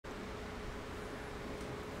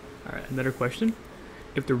Alright, another question.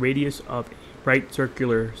 If the radius of a right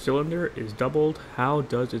circular cylinder is doubled, how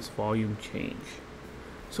does its volume change?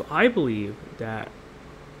 So I believe that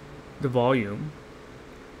the volume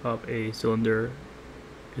of a cylinder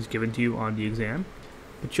is given to you on the exam,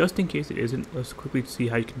 but just in case it isn't, let's quickly see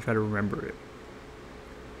how you can try to remember it.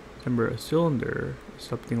 Remember, a cylinder is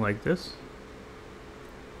something like this,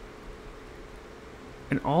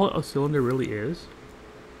 and all a cylinder really is,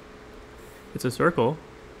 it's a circle,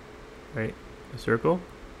 right? A circle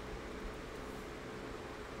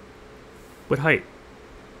with height.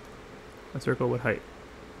 A circle with height.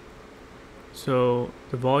 So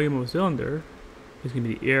the volume of a cylinder is going to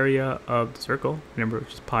be the area of the circle, remember,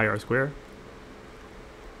 which is pi r squared,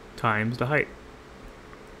 times the height.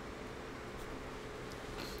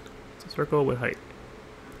 It's a circle with height.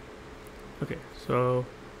 Okay, so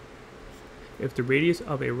if the radius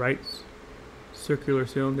of a right circular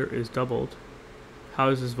cylinder is doubled, how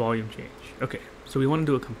does this volume change? Okay, so we want to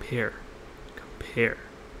do a compare. Compare.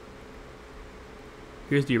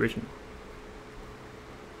 Here's the original.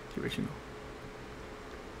 The original.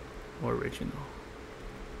 Original.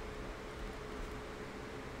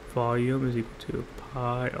 Volume is equal to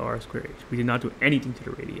pi r squared h. We did not do anything to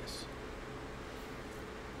the radius.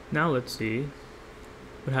 Now let's see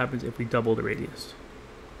what happens if we double the radius.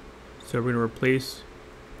 So we're going to replace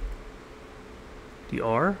the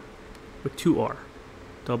r with 2r.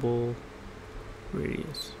 Double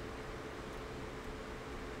radius.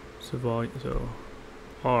 So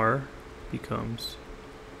r becomes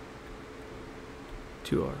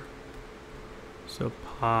 2r. So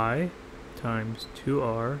pi times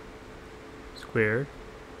 2r squared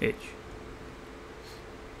h.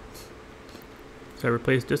 So I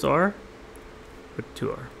replaced this r with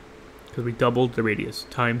 2r because we doubled the radius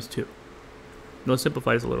times 2. Now let's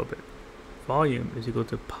simplify this a little bit. Volume is equal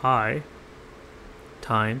to pi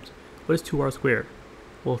times, what is 2r squared?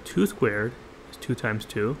 Well, 2 squared is 2 times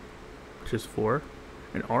 2, which is 4,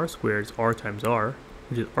 and r squared is r times r,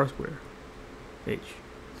 which is r squared, h.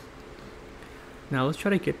 Now let's try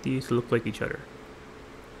to get these to look like each other.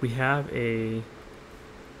 We have a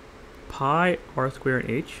pi r squared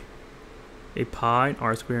and h, a pi and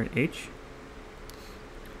r squared and h,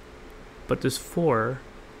 but this 4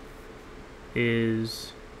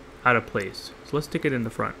 is out of place. So let's stick it in the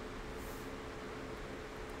front.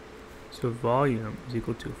 So volume is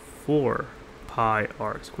equal to 4 pi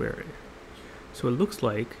r squared. So it looks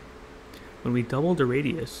like when we double the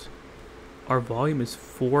radius, our volume is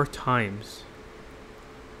 4 times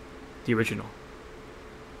the original.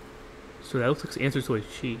 So that looks like the answer to a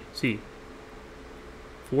C.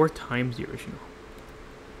 4 times the original.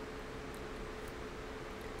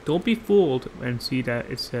 Don't be fooled and see that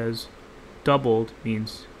it says doubled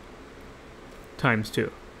means times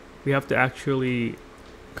 2. We have to actually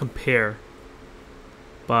compare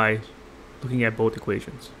by looking at both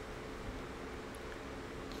equations.